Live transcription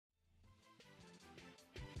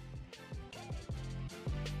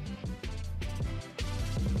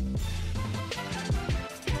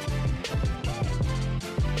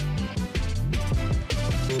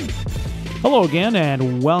Hello again,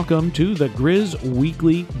 and welcome to the Grizz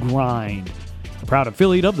Weekly Grind. A proud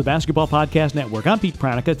affiliate of the Basketball Podcast Network. I'm Pete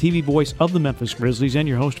Pranica, TV voice of the Memphis Grizzlies and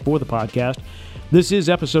your host for the podcast. This is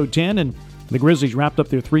episode 10, and the Grizzlies wrapped up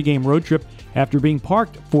their 3-game road trip after being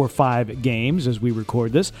parked for 5 games as we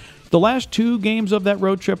record this. The last 2 games of that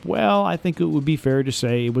road trip, well, I think it would be fair to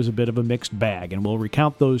say it was a bit of a mixed bag, and we'll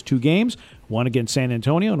recount those 2 games, one against San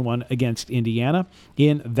Antonio and one against Indiana,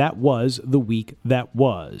 in That Was the Week That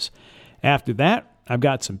Was. After that, I've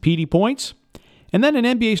got some PD points. And then in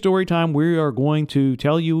NBA story time, we are going to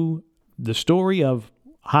tell you the story of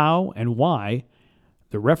how and why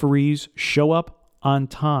the referees show up on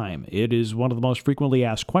time. It is one of the most frequently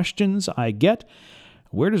asked questions I get.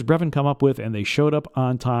 Where does Brevin come up with, and they showed up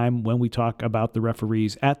on time when we talk about the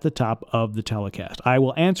referees at the top of the telecast? I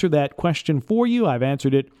will answer that question for you. I've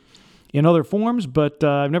answered it in other forms, but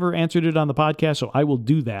I've never answered it on the podcast, so I will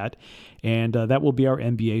do that, and that will be our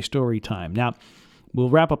NBA story time. Now, we'll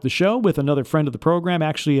wrap up the show with another friend of the program,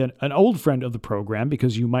 actually an old friend of the program,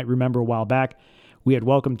 because you might remember a while back we had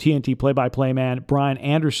welcomed TNT play-by-play man Brian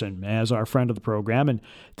Anderson as our friend of the program, and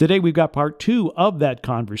today we've got part 2 of that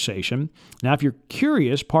conversation. Now, if you're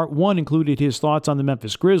curious, part 1 included his thoughts on the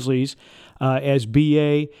Memphis Grizzlies as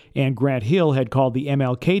B.A. and Grant Hill had called the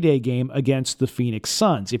MLK Day game against the Phoenix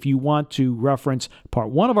Suns. If you want to reference part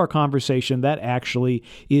 1 of our conversation, that actually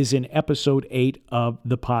is in episode 8 of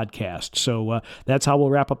the podcast. So that's how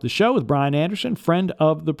we'll wrap up the show with Brian Anderson, friend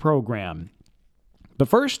of the program. But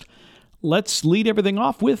first, let's lead everything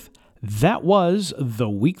off with That Was the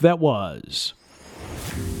Week That Was.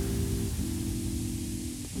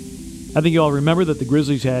 I think you all remember that the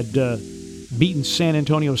Grizzlies had beaten San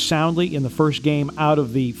Antonio soundly in the first game out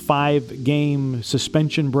of the 5-game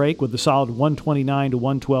suspension break with a solid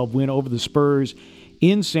 129-112 win over the Spurs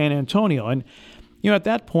in San Antonio. And, at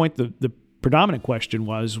that point, the predominant question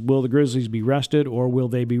was, will the Grizzlies be rested or will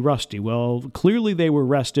they be rusty? Well, clearly they were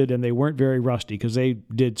rested, and they weren't very rusty because they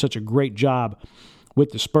did such a great job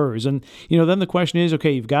with the Spurs. And, then the question is,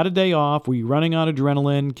 okay, you've got a day off. Were you running on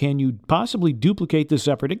adrenaline? Can you possibly duplicate this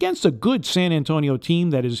effort against a good San Antonio team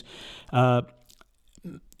that is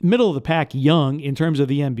middle of the pack young in terms of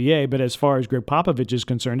the NBA, but as far as Greg Popovich is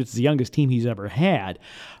concerned, it's the youngest team he's ever had.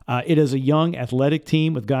 It is a young, athletic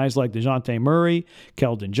team with guys like DeJounte Murray,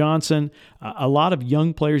 Keldon Johnson, a lot of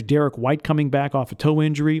young players, Derek White coming back off a toe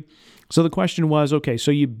injury. So the question was, okay,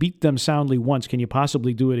 so you beat them soundly once. Can you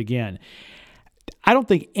possibly do it again? I don't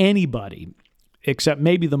think anybody, except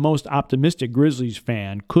maybe the most optimistic Grizzlies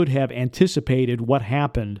fan, could have anticipated what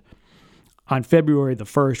happened on February the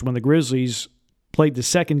 1st when the Grizzlies played the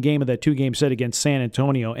second game of that 2-game set against San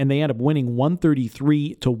Antonio, and they ended up winning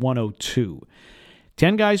 133-102.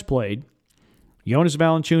 10 guys played. Jonas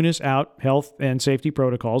Valanciunas out, health and safety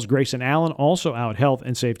protocols. Grayson Allen also out, health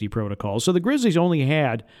and safety protocols. So the Grizzlies only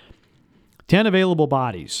had 10 available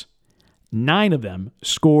bodies. 9 of them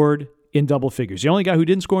scored in double figures. The only guy who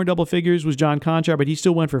didn't score in double figures was John Conchar, but he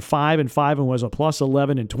still went for 5 and 5 and was a plus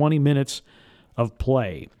 11 in 20 minutes of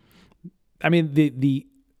play. I mean, the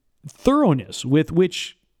thoroughness with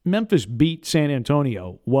which Memphis beat San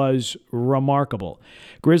Antonio was remarkable.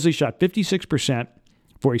 Grizzlies shot 56%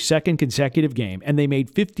 for a second consecutive game, and they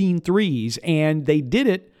made 15 threes, and they did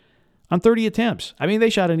it on 30 attempts. I mean,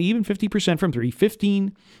 they shot an even 50% from 3,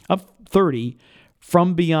 15 of 30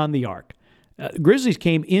 from beyond the arc. Grizzlies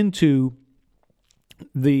came into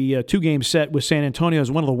the 2-game set with San Antonio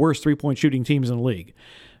as one of the worst three-point shooting teams in the league.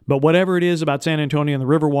 But whatever it is about San Antonio and the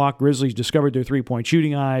Riverwalk, Grizzlies discovered their three-point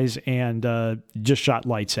shooting eyes and just shot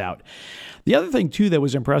lights out. The other thing, too, that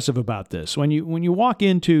was impressive about this, when you walk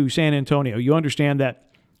into San Antonio, you understand that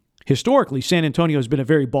historically San Antonio has been a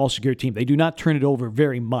very ball-secure team. They do not turn it over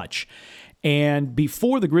very much. And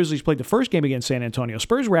before the Grizzlies played the first game against San Antonio,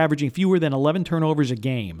 Spurs were averaging fewer than 11 turnovers a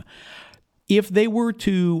game. If they were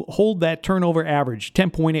to hold that turnover average,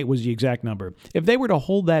 10.8 was the exact number, if they were to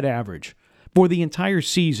hold that average for the entire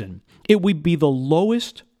season, it would be the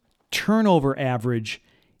lowest turnover average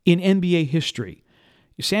in NBA history.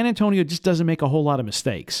 San Antonio just doesn't make a whole lot of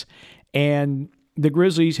mistakes. And the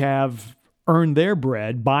Grizzlies have earned their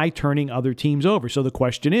bread by turning other teams over. So the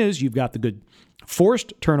question is, you've got the good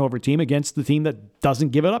forced turnover team against the team that doesn't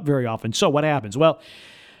give it up very often. So what happens? Well,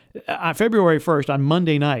 on February 1st, on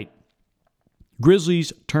Monday night,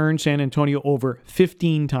 Grizzlies turned San Antonio over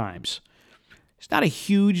 15 times. It's not a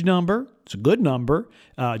huge number. It's a good number,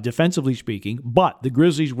 defensively speaking, but the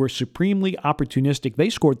Grizzlies were supremely opportunistic. They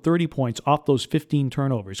scored 30 points off those 15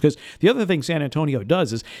 turnovers. Because the other thing San Antonio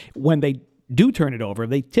does is when they do turn it over,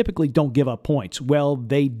 they typically don't give up points. Well,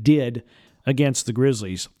 they did against the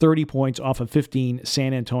Grizzlies, 30 points off of 15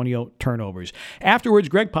 San Antonio turnovers. Afterwards,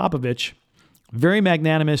 Greg Popovich very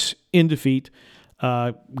magnanimous in defeat.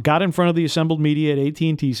 Got in front of the assembled media at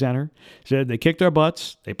AT&T Center, said they kicked our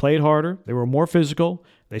butts, they played harder, they were more physical,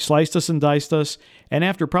 they sliced us and diced us, and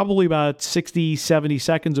after probably about 60, 70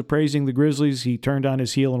 seconds of praising the Grizzlies, he turned on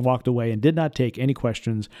his heel and walked away and did not take any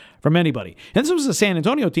questions from anybody. And this was a San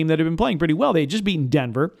Antonio team that had been playing pretty well. They had just beaten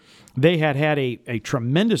Denver. They had a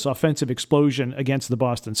tremendous offensive explosion against the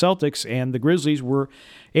Boston Celtics, and the Grizzlies were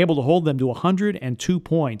able to hold them to 102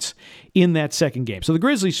 points in that second game. So the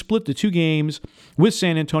Grizzlies split the 2 games with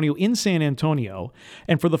San Antonio in San Antonio,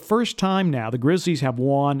 and for the first time now, the Grizzlies have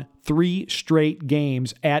won 3 straight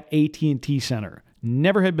games at AT&T Center.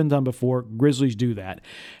 Never had been done before. Grizzlies do that.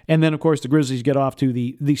 And then, of course, the Grizzlies get off to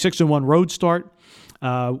the 6-1 road start,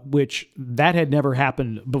 which that had never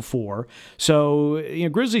happened before. So,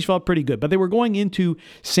 Grizzlies felt pretty good. But they were going into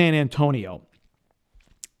San Antonio.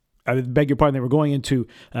 I beg your pardon, they were going into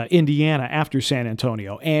Indiana after San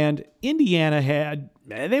Antonio. And Indiana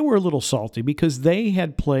they were a little salty because they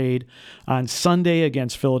had played on Sunday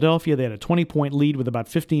against Philadelphia. They had a 20-point lead with about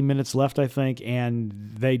 15 minutes left, I think, and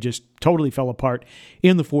they just totally fell apart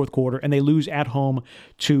in the fourth quarter, and they lose at home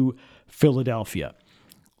to Philadelphia.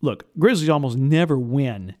 Look, Grizzlies almost never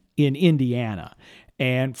win in Indiana,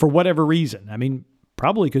 and for whatever reason, I mean,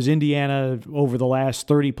 probably because Indiana, over the last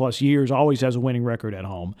 30-plus years, always has a winning record at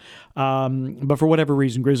home. But for whatever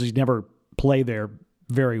reason, Grizzlies never play there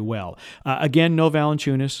very well. Again, no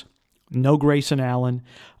Valanciunas, no Grayson Allen.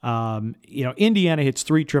 Indiana hits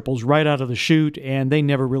 3 triples right out of the chute, and they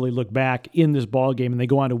never really look back in this ball game, and they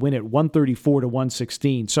go on to win it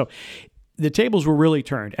 134-116. So the tables were really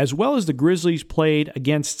turned. As well as the Grizzlies played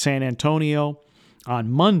against San Antonio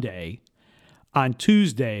on Monday, on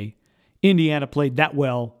Tuesday, Indiana played that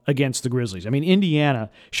well against the Grizzlies. I mean, Indiana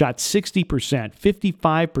shot 60%,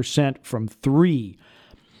 55% from 3.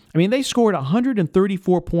 I mean, they scored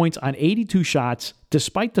 134 points on 82 shots,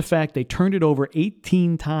 despite the fact they turned it over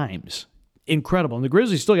 18 times. Incredible. And the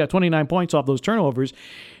Grizzlies still got 29 points off those turnovers.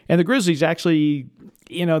 And the Grizzlies actually,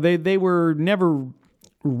 they were never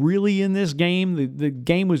really in this game. The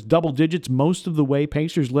game was double digits most of the way.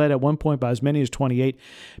 Pacers led at one point by as many as 28.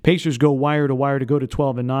 Pacers go wire to wire to go to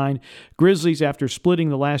 12-9. Grizzlies, after splitting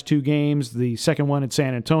the last 2 games, the second one at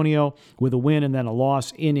San Antonio with a win and then a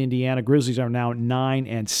loss in Indiana, Grizzlies are now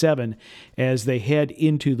 9-7 as they head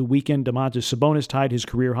into the weekend. Domantas Sabonis tied his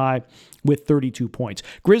career high with 32 points.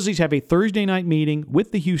 Grizzlies have a Thursday night meeting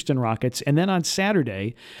with the Houston Rockets, and then on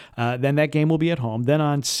Saturday, then that game will be at home. Then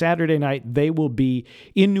on Saturday night, they will be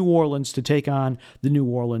in New Orleans to take on the New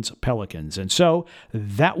Orleans Pelicans. And so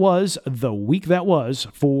that was the week that was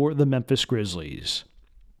for the Memphis Grizzlies.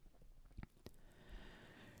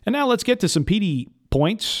 And now let's get to some PD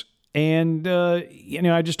points. And,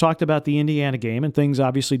 I just talked about the Indiana game, and things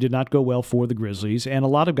obviously did not go well for the Grizzlies. And a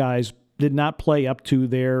lot of guys did not play up to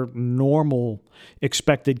their normal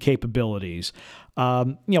expected capabilities.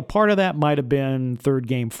 Part of that might have been third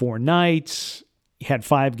game 4 nights, had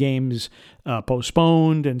 5 games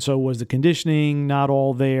postponed, and so was the conditioning not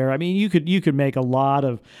all there. I mean, you could make a lot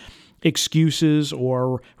of excuses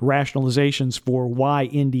or rationalizations for why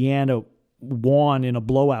Indiana won in a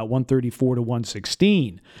blowout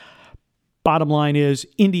 134-116. Bottom line is,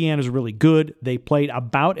 Indiana's really good. They played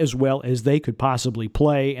about as well as they could possibly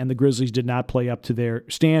play, and the Grizzlies did not play up to their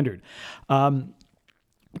standard. John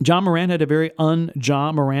Morant had a very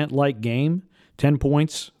un-John Morant-like game. 10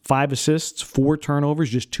 points, 5 assists, 4 turnovers,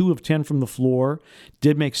 just 2 of 10 from the floor.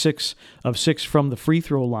 Did make 6 of 6 from the free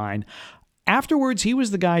throw line. Afterwards, he was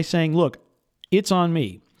the guy saying, look, it's on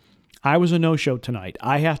me. I was a no-show tonight.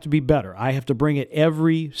 I have to be better. I have to bring it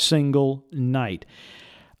every single night.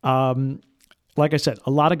 Like I said,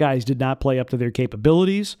 a lot of guys did not play up to their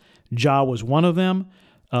capabilities. Ja was one of them.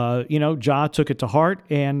 Ja took it to heart,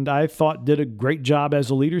 and I thought did a great job as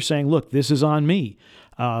a leader saying, look, this is on me.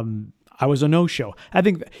 I was a no-show. I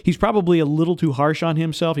think he's probably a little too harsh on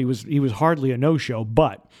himself. He was hardly a no-show,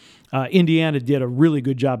 but Indiana did a really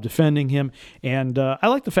good job defending him, and I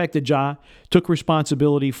like the fact that Ja took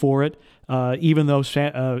responsibility for it, even though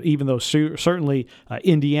certainly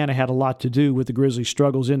Indiana had a lot to do with the Grizzlies'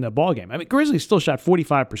 struggles in that ballgame. I mean, Grizzlies still shot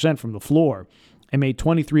 45% from the floor and made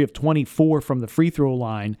 23 of 24 from the free throw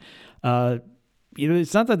line.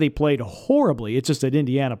 It's not that they played horribly. It's just that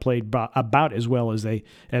Indiana played about as well as they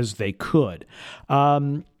could.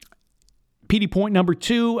 PD point number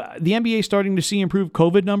 2, the NBA is starting to see improved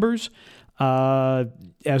COVID numbers.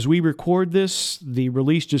 As we record this, the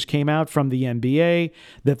release just came out from the NBA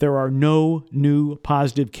that there are no new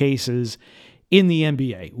positive cases in the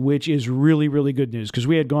NBA, which is really, really good news because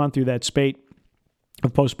we had gone through that spate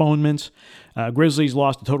of postponements. Grizzlies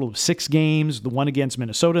lost a total of 6 games, the one against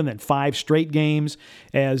Minnesota, and then 5 straight games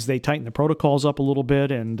as they tightened the protocols up a little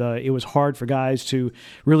bit, and it was hard for guys to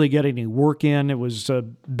really get any work in. It was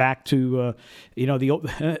back to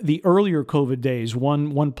the earlier COVID days.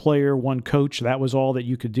 One player, one coach. That was all that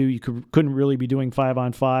you could do. You couldn't really be doing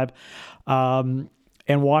 5-on-5.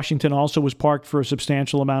 And Washington also was parked for a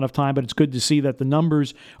substantial amount of time, but it's good to see that the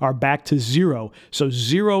numbers are back to 0. So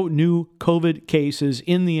 0 new COVID cases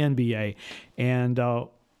in the NBA. And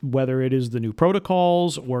whether it is the new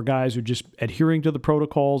protocols or guys are just adhering to the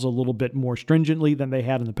protocols a little bit more stringently than they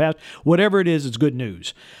had in the past, whatever it is, it's good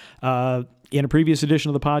news. In a previous edition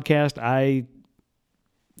of the podcast, I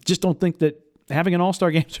just don't think that having an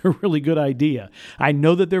all-star game is a really good idea. I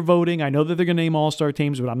know that they're voting. I know that they're going to name all-star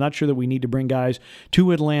teams, but I'm not sure that we need to bring guys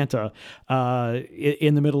to Atlanta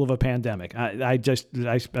in the middle of a pandemic. I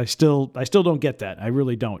still don't get that. I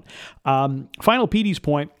really don't. Final Petey's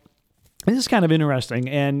point. This is kind of interesting,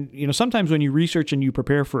 and sometimes when you research and you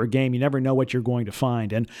prepare for a game, you never know what you're going to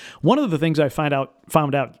find. And one of the things I found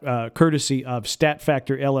out courtesy of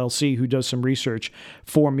StatFactor LLC, who does some research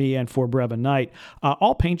for me and for Brevin Knight,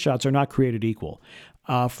 all paint shots are not created equal.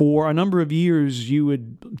 For a number of years, you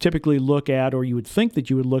would typically look at, or you would think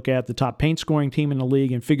that you would look at the top paint scoring team in the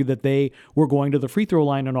league and figure that they were going to the free throw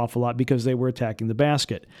line an awful lot because they were attacking the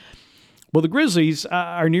basket. Well, the Grizzlies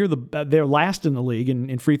are they're last in the league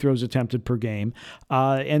in free throws attempted per game.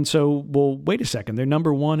 And so, wait a second. They're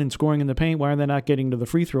number 1 in scoring in the paint. Why are they not getting to the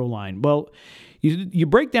free throw line? Well, you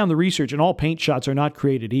break down the research, and all paint shots are not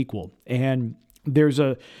created equal. And there was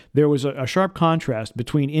a sharp contrast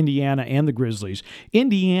between Indiana and the Grizzlies.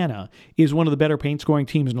 Indiana is one of the better paint scoring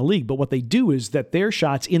teams in the league, but what they do is that their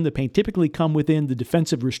shots in the paint typically come within the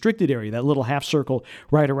defensive restricted area, that little half circle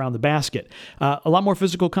right around the basket. A lot more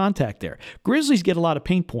physical contact there. Grizzlies get a lot of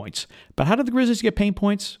paint points, but how do the Grizzlies get paint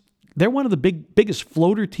points? They're one of the biggest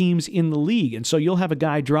floater teams in the league. And so you'll have a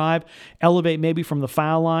guy drive, elevate maybe from the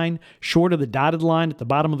foul line, short of the dotted line at the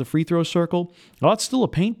bottom of the free throw circle. Well, it's still a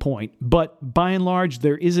paint point, but by and large,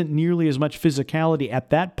 there isn't nearly as much physicality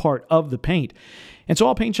at that part of the paint. And so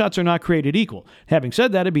all paint shots are not created equal. Having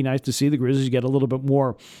said that, it'd be nice to see the Grizzlies get a little bit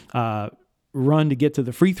more run to get to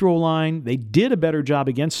the free throw line. They did a better job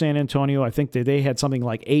against San Antonio. I think that they had something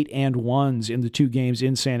like 8-and-1s in the 2 games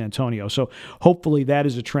in San Antonio. So hopefully that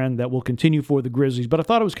is a trend that will continue for the Grizzlies. But I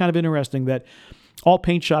thought it was kind of interesting that all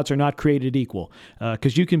paint shots are not created equal,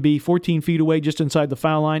 because you can be 14 feet away just inside the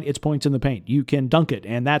foul line. It's points in the paint. You can dunk it,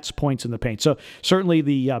 and that's points in the paint. So certainly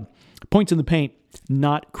the points in the paint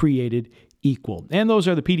not created equal. And those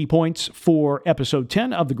are the PD points for episode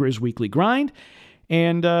 10 of the Grizz Weekly Grind.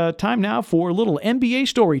 And time now for a little NBA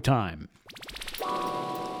story time.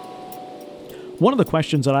 One of the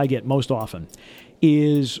questions that I get most often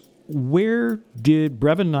is, where did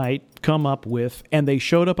Brevin Knight come up with, and they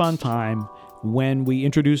showed up on time when we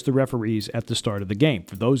introduced the referees at the start of the game?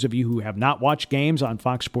 For those of you who have not watched games on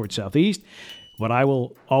Fox Sports Southeast, what I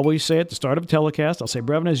will always say at the start of a telecast, I'll say,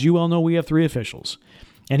 Brevin, as you all know, we have 3 officials.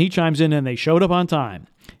 And he chimes in, and they showed up on time.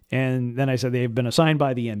 And then I said they've been assigned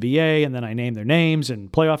by the NBA, and then I named their names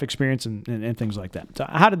and playoff experience and things like that. So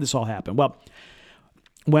how did this all happen? Well,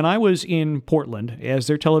 when I was in Portland as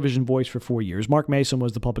their television voice for 4 years, Mark Mason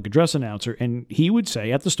was the public address announcer, and he would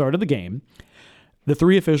say at the start of the game, the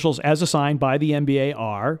 3 officials as assigned by the NBA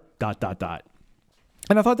are ...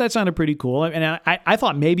 And I thought that sounded pretty cool. And I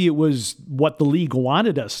thought maybe it was what the league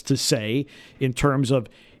wanted us to say in terms of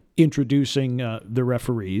introducing the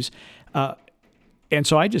referees. And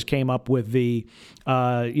so I just came up with we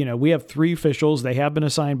have 3 officials. They have been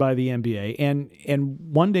assigned by the NBA. And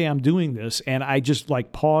one day I'm doing this, and I just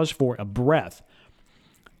pause for a breath.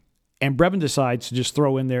 And Brevin decides to just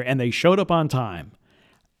throw in there, and they showed up on time.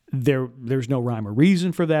 There's no rhyme or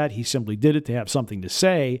reason for that. He simply did it to have something to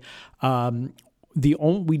say.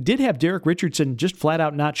 We did have Derek Richardson just flat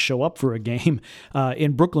out not show up for a game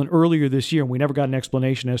in Brooklyn earlier this year, and we never got an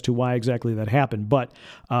explanation as to why exactly that happened. But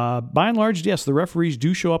by and large, yes, the referees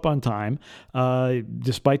do show up on time,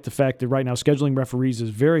 despite the fact that right now scheduling referees is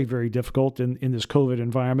very, very difficult in this COVID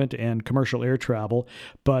environment and commercial air travel.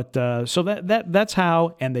 But so that's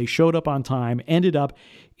how, and they showed up on time, ended up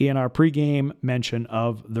in our pregame mention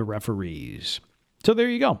of the referees. So there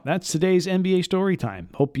you go. That's today's NBA story time.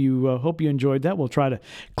 Hope you enjoyed that. We'll try to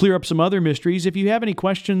clear up some other mysteries. If you have any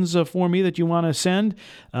questions for me that you want to send,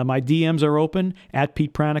 my DMs are open. At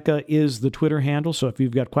Pete Pranica is the Twitter handle. So if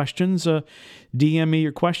you've got questions, DM me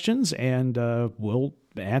your questions, and we'll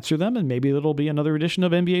answer them, and maybe it'll be another edition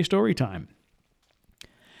of NBA story time.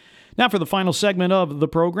 Now, for the final segment of the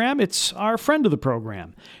program, it's our friend of the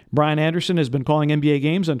program. Brian Anderson has been calling NBA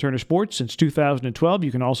games on Turner Sports since 2012.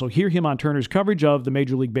 You can also hear him on Turner's coverage of the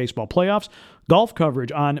Major League Baseball playoffs, golf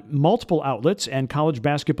coverage on multiple outlets, and college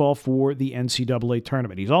basketball for the NCAA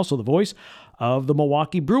tournament. He's also the voice of the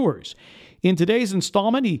Milwaukee Brewers. In today's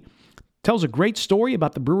installment, he tells a great story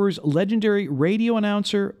about the Brewers' legendary radio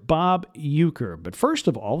announcer, Bob Uecker. But first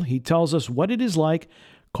of all, he tells us what it is like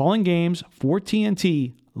calling games for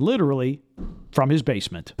TNT, literally from his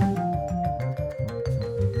basement.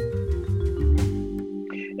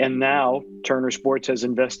 And now Turner Sports has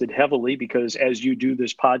invested heavily because as you do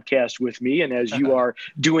this podcast with me and as you are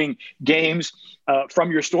doing games from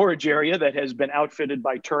your storage area that has been outfitted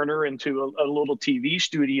by Turner into a little TV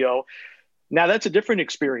studio, now that's a different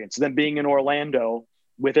experience than being in Orlando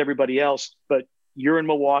with everybody else. But you're in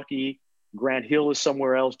Milwaukee, Grant Hill is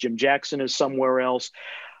somewhere else, Jim Jackson is somewhere else.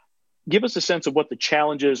 Give us a sense of what the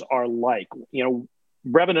challenges are like. You know,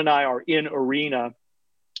 Brevin and I are in arena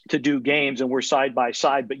to do games and we're side by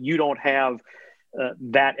side, but you don't have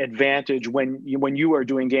that advantage when you are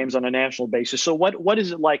doing games on a national basis. So what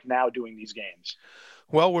is it like now doing these games?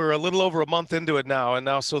 Well, we're a little over a month into it now, and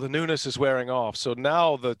now so the newness is wearing off. So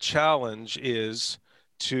now the challenge is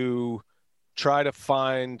to try to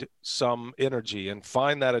find some energy and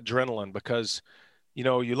find that adrenaline because, you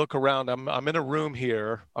know, you look around. I'm in a room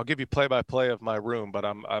here. I'll give you play-by-play of my room, but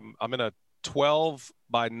I'm in a 12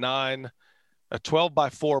 by 9, a 12 by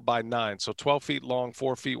 4 by 9, so 12 feet long,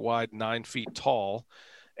 4 feet wide, 9 feet tall.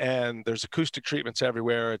 And there's acoustic treatments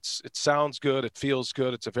everywhere. It sounds good. It feels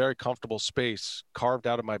good. It's a very comfortable space carved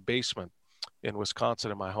out of my basement in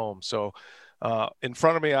Wisconsin in my home. So in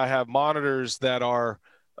front of me, I have monitors that are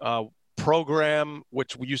program,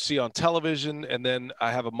 which you see on television. And then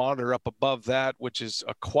I have a monitor up above that, which is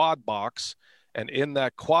a quad box. And in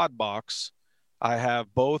that quad box, I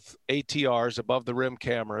have both ATRs, above the rim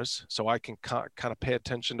cameras, so I can kind of pay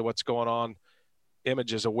attention to what's going on,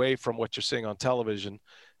 images away from what you're seeing on television.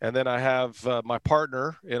 And then I have my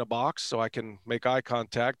partner in a box so I can make eye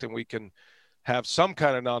contact and we can have some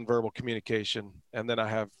kind of nonverbal communication. And then I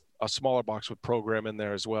have a smaller box with program in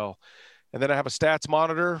there as well. And then I have a stats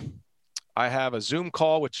monitor. I have a Zoom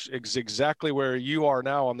call, which is exactly where you are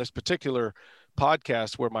now on this particular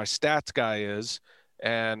podcast, where my stats guy is.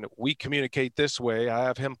 And we communicate this way. I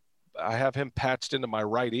have him patched into my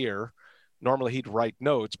right ear. Normally he'd write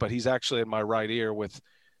notes, but he's actually in my right ear with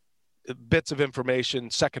bits of information,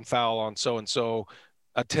 second foul on so-and-so,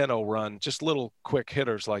 a 10-0 run, just little quick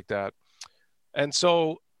hitters like that. And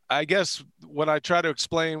so I guess when I try to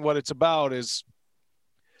explain what it's about is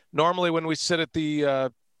normally when we sit at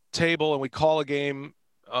the table and we call a game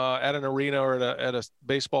at an arena or at a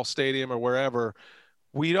baseball stadium or wherever,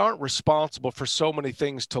 we aren't responsible for so many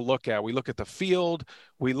things to look at. We look at the field,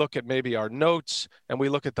 we look at maybe our notes, and we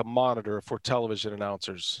look at the monitor if we're television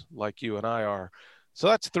announcers like you and I are. So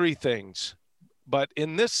that's 3 things. But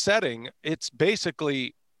in this setting, it's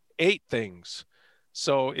basically 8 things.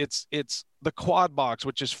 So it's the quad box,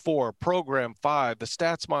 which is 4, program 5, the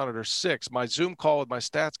stats monitor 6, my Zoom call with my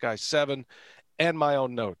stats guy 7, and my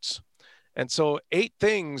own notes. And so 8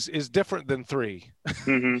 things is different than 3.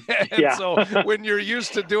 Mm-hmm. And so when you're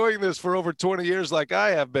used to doing this for over 20 years, like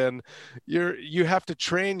I have been, you have to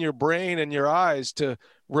train your brain and your eyes to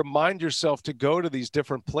remind yourself to go to these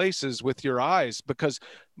different places with your eyes, because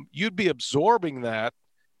you'd be absorbing that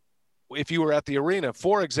if you were at the arena.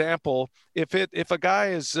 For example, if a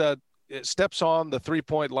guy steps on the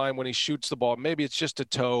 3-point line when he shoots the ball, maybe it's just a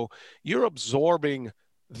toe, you're absorbing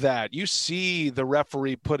that. You see the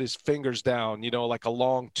referee put his fingers down, like a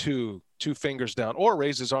long two fingers down, or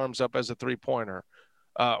raise his arms up as a 3-pointer,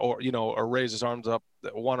 or raise his arms up,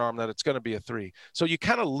 one arm, that it's going to be a 3. So you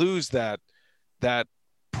kind of lose that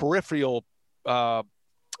peripheral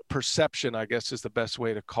perception, I guess is the best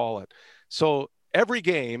way to call it. So every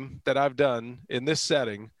game that I've done in this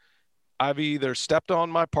setting, I've either stepped on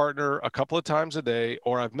my partner a couple of times a day,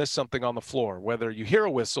 or I've missed something on the floor, whether you hear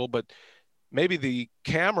a whistle, but maybe the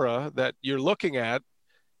camera that you're looking at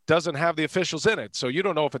doesn't have the officials in it. So you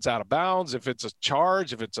don't know if it's out of bounds, if it's a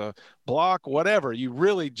charge, if it's a block, whatever. You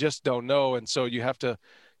really just don't know. And so you have to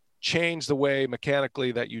change the way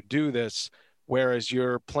mechanically that you do this, whereas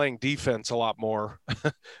you're playing defense a lot more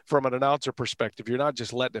from an announcer perspective. You're not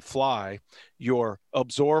just letting it fly. You're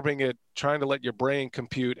absorbing it, trying to let your brain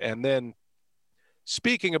compute, and then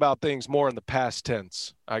speaking about things more in the past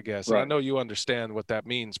tense, I guess. Right. I know you understand what that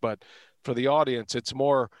means, but for the audience, it's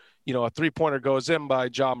more, a 3-pointer goes in by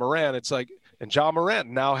Ja Morant. It's like, and Ja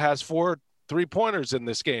Morant now has 4 3-pointers in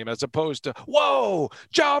this game, as opposed to, whoa,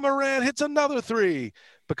 Ja Morant hits another 3,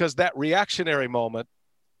 because that reactionary moment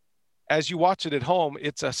as you watch it at home,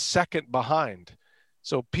 it's a second behind.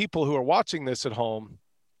 So people who are watching this at home,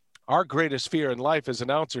 our greatest fear in life as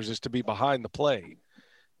announcers is to be behind the play.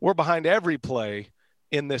 We're behind every play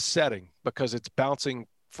in this setting because it's bouncing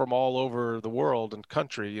from all over the world and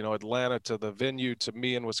country, you know, Atlanta to the venue to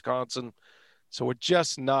me in Wisconsin. So we're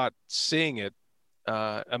just not seeing it.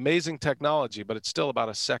 Amazing technology, but it's still about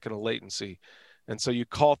a second of latency. And so you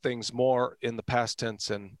call things more in the past tense,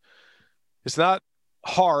 and it's not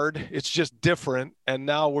hard. It's just different. And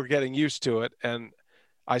now we're getting used to it. And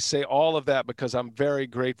I say all of that because I'm very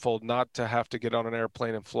grateful not to have to get on an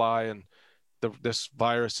airplane and fly. And this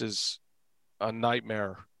virus is a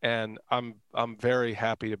nightmare. And I'm very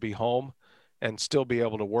happy to be home and still be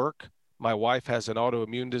able to work. My wife has an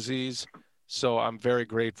autoimmune disease, so I'm very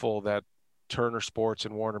grateful that Turner Sports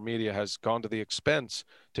and Warner Media has gone to the expense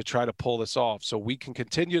to try to pull this off so we can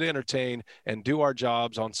continue to entertain and do our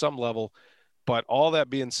jobs on some level. But all that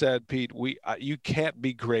being said, Pete, you can't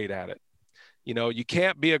be great at it. You know, you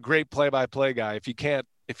can't be a great play-by-play guy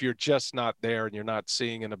if you're just not there and you're not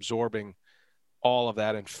seeing and absorbing all of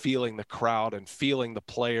that and feeling the crowd and feeling the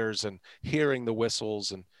players and hearing the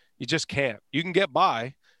whistles, and you just can't. You can get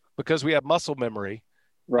by because we have muscle memory.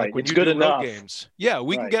 Right. Like when it's you good do enough. road games. Yeah,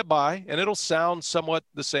 we can get by and it'll sound somewhat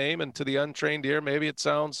the same. And to the untrained ear, maybe it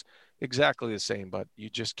sounds exactly the same, but you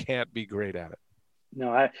just can't be great at it.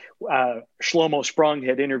 No, Shlomo Sprung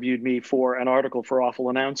had interviewed me for an article for Awful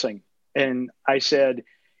Announcing. And I said,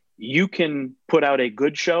 you can put out a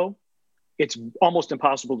good show. It's almost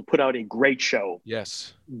impossible to put out a great show.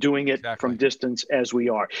 Yes. Doing it from distance as we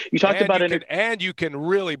are. You talked about it. And you can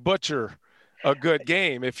really butcher a good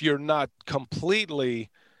game if you're not completely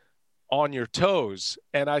on your toes.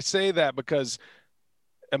 And I say that because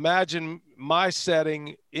imagine my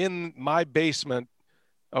setting in my basement.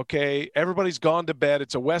 Okay, everybody's gone to bed.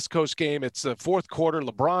 It's a West Coast game. It's the fourth quarter,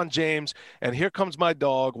 LeBron James, and here comes my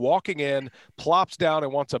dog walking in, plops down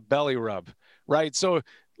and wants a belly rub, right? So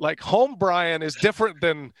like home Brian is different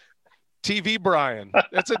than TV Brian.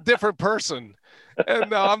 That's a different person.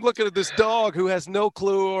 And I'm looking at this dog who has no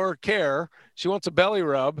clue or care. She wants a belly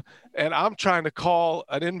rub, and I'm trying to call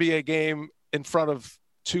an NBA game in front of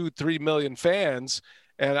 2-3 million fans,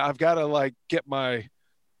 and I've got to like get my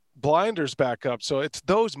blinders back up. So it's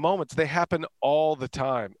those moments. They happen all the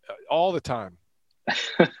time.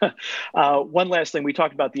 One last thing, we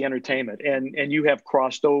talked about the entertainment, and you have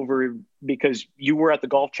crossed over because you were at the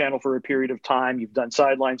Golf Channel for a period of time. You've done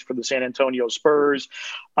sidelines for the San Antonio Spurs,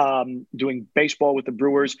 doing baseball with the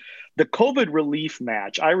Brewers. The COVID relief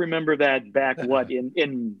match, I remember that back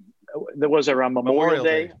in there was around Memorial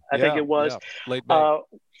Day. I think it was late May.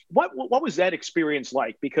 What was that experience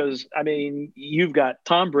like? Because, I mean, you've got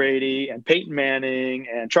Tom Brady and Peyton Manning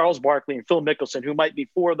and Charles Barkley and Phil Mickelson, who might be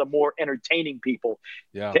four of the more entertaining people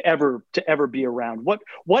to ever be around.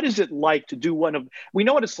 What is it like to do we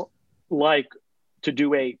know what it's like to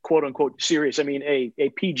do a quote unquote serious, I mean, a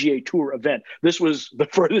PGA Tour event. This was the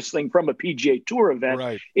furthest thing from a PGA Tour event.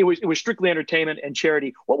 Right. It was strictly entertainment and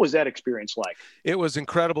charity. What was that experience like? It was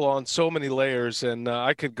incredible on so many layers, and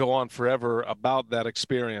I could go on forever about that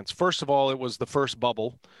experience. First of all, it was the first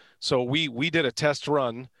bubble. So we did a test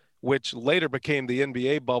run, which later became the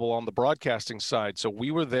NBA bubble on the broadcasting side. So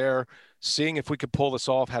we were there seeing if we could pull this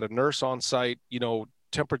off, had a nurse on site,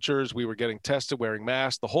 temperatures, we were getting tested, wearing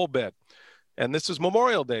masks, the whole bit. And this is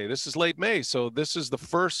Memorial Day. This is late May. So this is the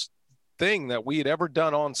first thing that we had ever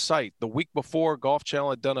done on site. The week before, Golf Channel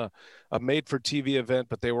had done a made-for-TV event,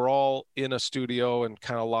 but they were all in a studio and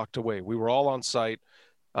kind of locked away. We were all on site.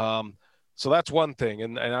 So that's one thing.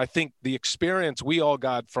 And I think the experience we all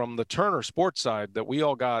got from the Turner Sports side that we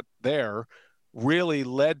all got there really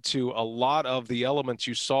led to a lot of the elements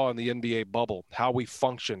you saw in the NBA bubble, how we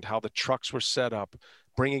functioned, how the trucks were set up,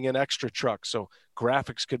 bringing in extra trucks so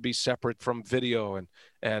graphics could be separate from video,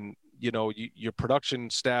 and your production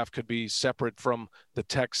staff could be separate from the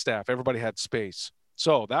tech staff. Everybody had space.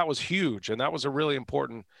 So that was huge, and that was a really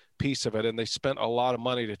important piece of it, and they spent a lot of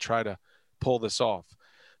money to try to pull this off.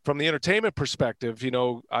 From the entertainment perspective,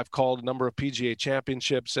 I've called a number of PGA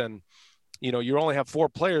championships, and you only have 4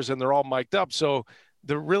 players and they're all mic'd up. So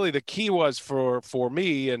the key was for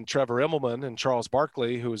me and Trevor Immelman and Charles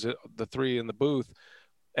Barkley, who was the 3 in the booth,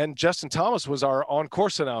 and Justin Thomas was our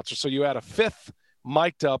on-course announcer. So you had a 5th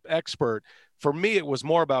mic'd up expert. For me, it was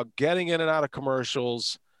more about getting in and out of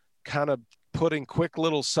commercials, kind of putting quick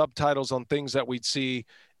little subtitles on things that we'd see,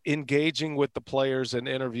 engaging with the players in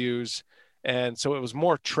interviews. And so it was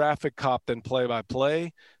more traffic cop than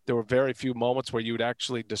play-by-play. There were very few moments where you would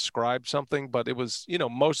actually describe something, but it was,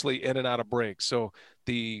 mostly in and out of breaks. So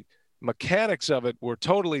the mechanics of it were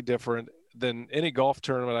totally different. than any golf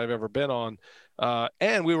tournament I've ever been on.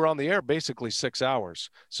 And we were on the air basically 6 hours.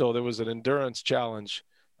 So there was an endurance challenge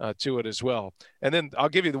to it as well. And then I'll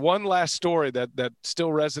give you the one last story that still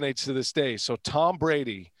resonates to this day. So Tom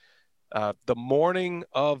Brady, the morning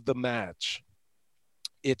of the match,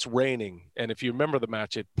 it's raining. And if you remember the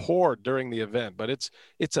match, it poured during the event, but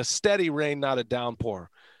it's a steady rain, not a downpour.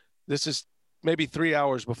 This is maybe 3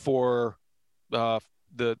 hours before the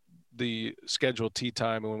scheduled tee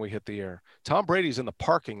time when we hit the air. Tom Brady's in the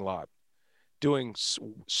parking lot doing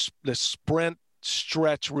the sprint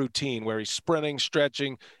stretch routine where he's sprinting,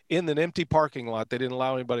 stretching in an empty parking lot. They didn't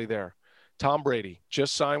allow anybody there. Tom Brady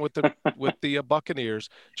just signed with the Buccaneers.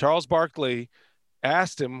 Charles Barkley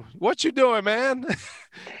asked him, "What you doing, man?"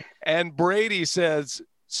 And Brady says,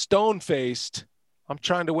 stone-faced, "I'm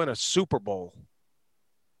trying to win a Super Bowl."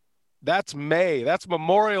 That's May. That's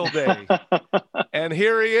Memorial Day. And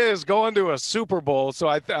here he is going to a Super Bowl. So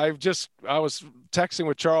I was texting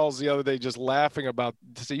with Charles the other day, just laughing about,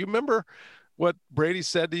 so you remember what Brady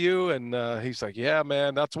said to you? And he's like, "Yeah,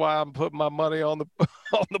 man, that's why I'm putting my money on the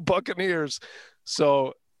on the Buccaneers."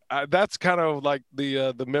 So that's kind of like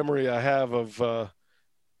the memory I have of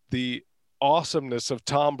the awesomeness of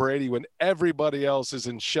Tom Brady when everybody else is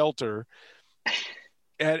in shelter.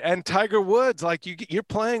 And Tiger Woods, like you're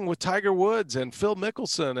playing with Tiger Woods and Phil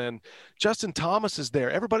Mickelson and Justin Thomas is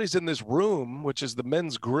there. Everybody's in this room, which is the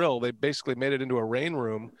men's grill. They basically made it into a rain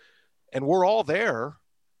room, and we're all there.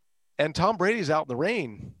 And Tom Brady's out in the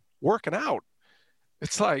rain working out.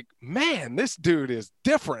 It's like, man, this dude is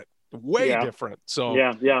different, way different. So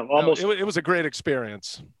yeah, almost. It was a great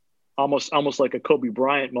experience. Almost like a Kobe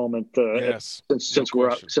Bryant moment. Yes, since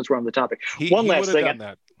we're on the topic. One last thing.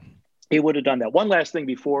 He would have done that. One last thing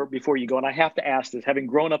before you go, and I have to ask this, having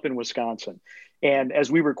grown up in Wisconsin, and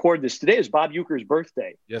as we record this, today is Bob Uecker's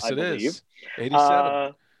birthday. Yes, I believe. Is.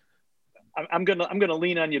 87. I'm gonna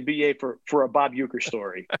lean on you, BA, for a Bob Uecker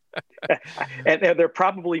story, and there are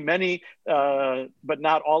probably many, but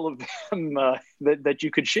not all of them that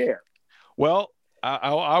you could share. Well,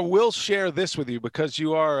 I will share this with you because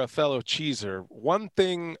you are a fellow cheeser. One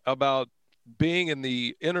thing about being in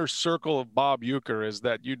the inner circle of Bob Uecker is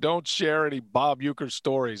that you don't share any Bob Uecker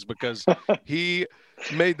stories because he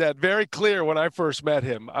made that very clear when I first met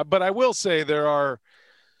him. But I will say there are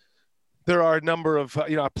a number of,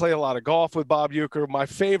 I play a lot of golf with Bob Uecker. My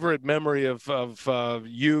favorite memory of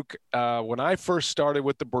Ueck, when I first started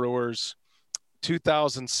with the Brewers,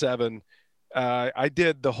 2007, I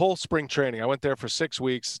did the whole spring training. I went there for 6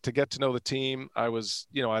 weeks to get to know the team. I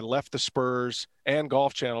left the Spurs and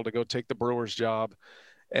Golf Channel to go take the Brewers job.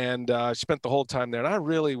 And I spent the whole time there. And I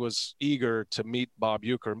really was eager to meet Bob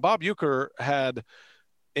Uecker. And Bob Uecker had,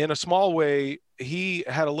 in a small way, he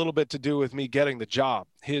had a little bit to do with me getting the job.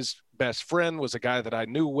 His best friend was a guy that I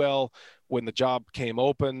knew well when the job came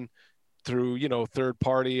open. Through, third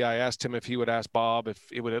party, I asked him if he would ask Bob if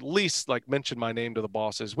it would at least mention my name to the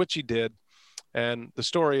bosses, which he did. And the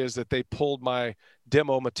story is that they pulled my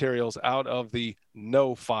demo materials out of the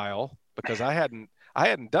no file because I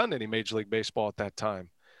hadn't done any Major League Baseball at that time.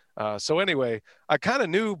 So anyway, I kind of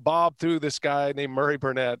knew Bob through this guy named Murray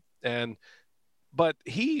Burnett, but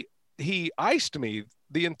he iced me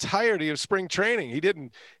the entirety of spring training.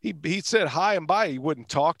 He said hi and bye. He wouldn't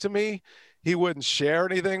talk to me. He wouldn't share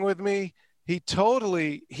anything with me. He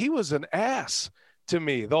was an ass to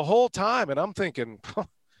me the whole time. And I'm thinking,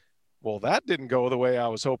 well, that didn't go the way I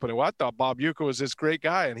was hoping it would. I thought Bob Uecker was this great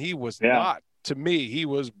guy, and he was not to me. He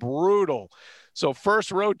was brutal. So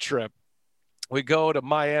first road trip, we go to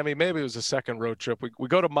Miami. Maybe it was the second road trip. We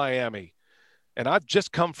go to Miami, and I've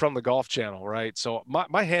just come from the Golf Channel, right? So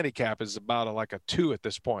my handicap is about a 2 at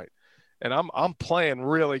this point, and I'm playing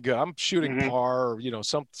really good. I'm shooting par,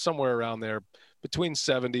 somewhere around there between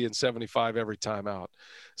 70 and 75 every time out.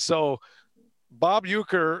 So Bob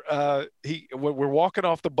Uecker, we're walking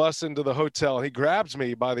off the bus into the hotel, and he grabs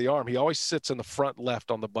me by the arm. He always sits in the front left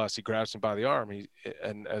on the bus. He grabs me by the arm.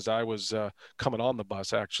 And as I was coming on the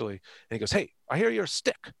bus, actually, and he goes, "Hey, I hear you're a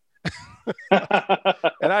stick."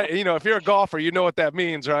 And if you're a golfer, you know what that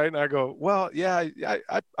means, right? And I go, "Well, yeah,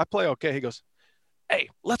 I play okay." He goes, "Hey,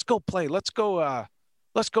 let's go play. Let's go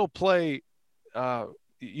play.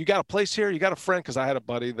 You got a place here? You got a friend?" Because I had a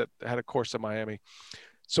buddy that had a course in Miami.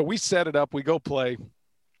 So we set it up. We go play.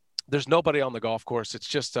 There's nobody on the golf course. It's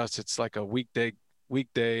just us. It's like a weekday,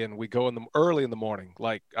 and we go early in the morning.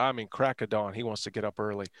 Crack of dawn. He wants to get up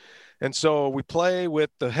early. And so we play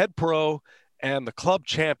with the head pro and the club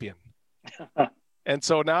champion. And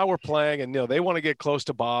so now we're playing, and they want to get close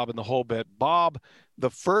to Bob and the whole bit. Bob,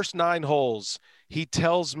 the first 9 holes, he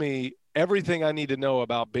tells me everything I need to know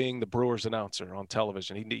about being the Brewers announcer on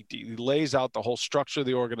television. He lays out the whole structure of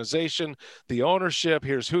the organization, the ownership.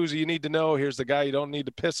 Here's who you need to know. Here's the guy you don't need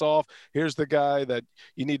to piss off. Here's the guy that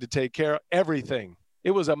you need to take care of. Everything.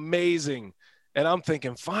 It was amazing. And I'm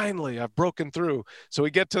thinking, finally, I've broken through. So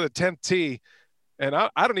we get to the 10th tee, and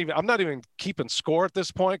I'm not even keeping score at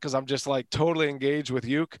this point because I'm just like totally engaged with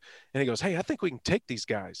Uke. And he goes, hey, I think we can take these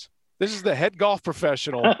guys. This is the head golf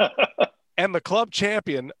professional and the club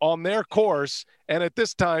champion on their course. And at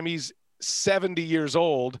this time, he's 70 years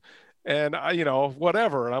old and,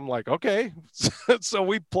 whatever. And I'm like, okay. So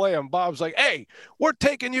we play him. Bob's like, hey, we're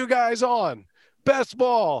taking you guys on. Best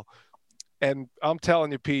ball. And I'm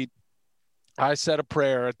telling you, Pete, I said a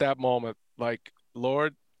prayer at that moment, like,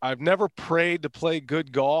 Lord, I've never prayed to play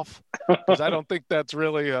good golf because I don't think that's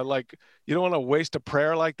really you don't want to waste a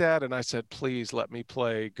prayer like that. And I said, please let me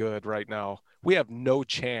play good right now. We have no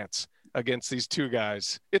chance against these two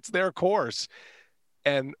guys. It's their course.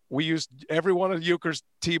 And we used every one of Euchre's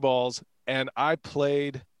tee balls, and I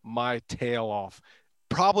played my tail off.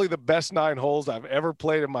 Probably the best 9 holes I've ever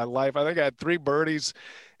played in my life. I think I had 3 birdies,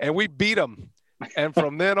 and we beat them. And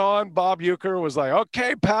from then on, Bob Uecker was like,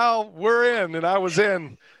 okay, pal, we're in. And I was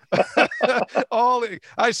in.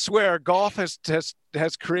 I swear, golf has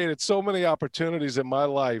created so many opportunities in my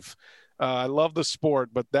life. I love the sport,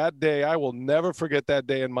 but that day, I will never forget that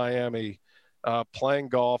day in Miami, playing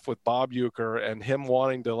golf with Bob Uecker and him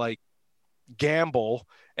wanting to gamble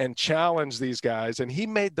and challenge these guys. And he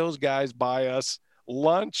made those guys buy us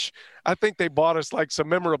lunch. I think they bought us some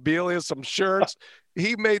memorabilia, some shirts.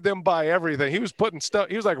 He made them buy everything. He was putting stuff.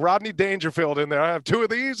 He was like Rodney Dangerfield in there. I have 2 of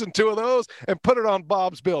these and 2 of those, and put it on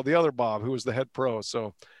Bob's bill, the other Bob, who was the head pro.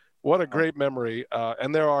 So what a great memory.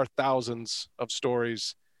 And there are thousands of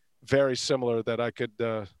stories very similar that I could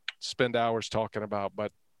spend hours talking about,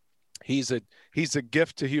 but he's a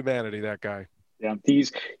gift to humanity, that guy. Yeah,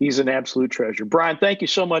 he's an absolute treasure. Brian, thank you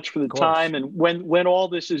so much for the time. And when all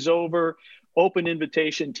this is over, open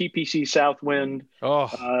invitation, TPC Southwind.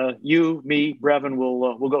 You, me, Brevin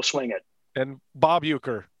will go swing it. And Bob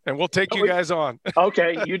Uecker, and we'll take you guys on.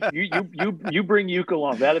 Okay, you bring Uecker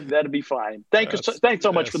along. That'd be fine. Thanks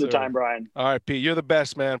so much for the time, Brian. All right, Pete, you're the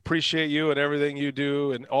best, man. Appreciate you and everything you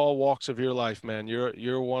do in all walks of your life, man.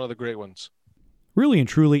 You're one of the great ones. Really and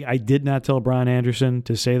truly, I did not tell Brian Anderson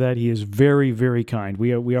to say that. He is very, very kind.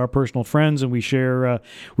 We are personal friends, and we share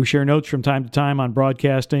notes from time to time on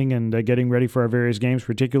broadcasting and getting ready for our various games,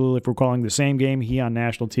 particularly if we're calling the same game, he on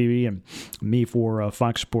national TV and me for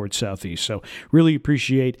Fox Sports Southeast. So really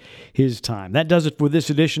appreciate his time. That does it for this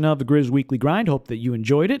edition of the Grizz Weekly Grind. Hope that you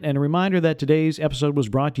enjoyed it, and a reminder that today's episode was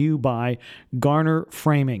brought to you by Garner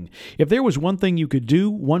Framing. If there was one thing you could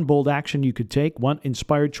do, one bold action you could take, one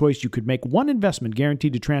inspired choice you could make, one investment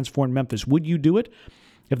guaranteed to transform Memphis, would you do it?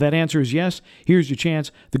 If that answer is yes, here's your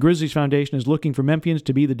chance. The Grizzlies Foundation is looking for Memphians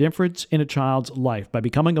to be the difference in a child's life by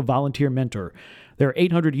becoming a volunteer mentor. There are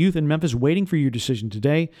 800 youth in Memphis waiting for your decision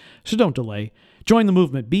today, so don't delay. Join the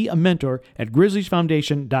movement. Be a mentor at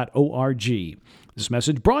grizzliesfoundation.org. This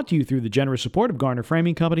message brought to you through the generous support of Garner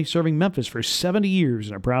Framing Company, serving Memphis for 70 years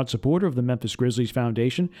and a proud supporter of the Memphis Grizzlies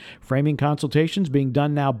Foundation. Framing consultations being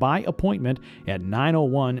done now by appointment at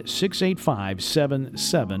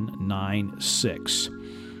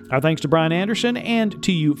 901-685-7796. Our thanks to Brian Anderson and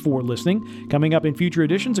to you for listening. Coming up in future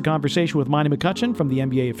editions, a conversation with Monty McCutcheon from the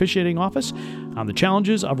NBA officiating office on the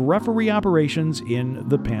challenges of referee operations in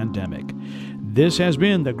the pandemic. This has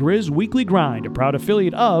been the Grizz Weekly Grind, a proud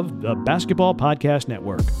affiliate of the Basketball Podcast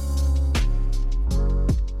Network.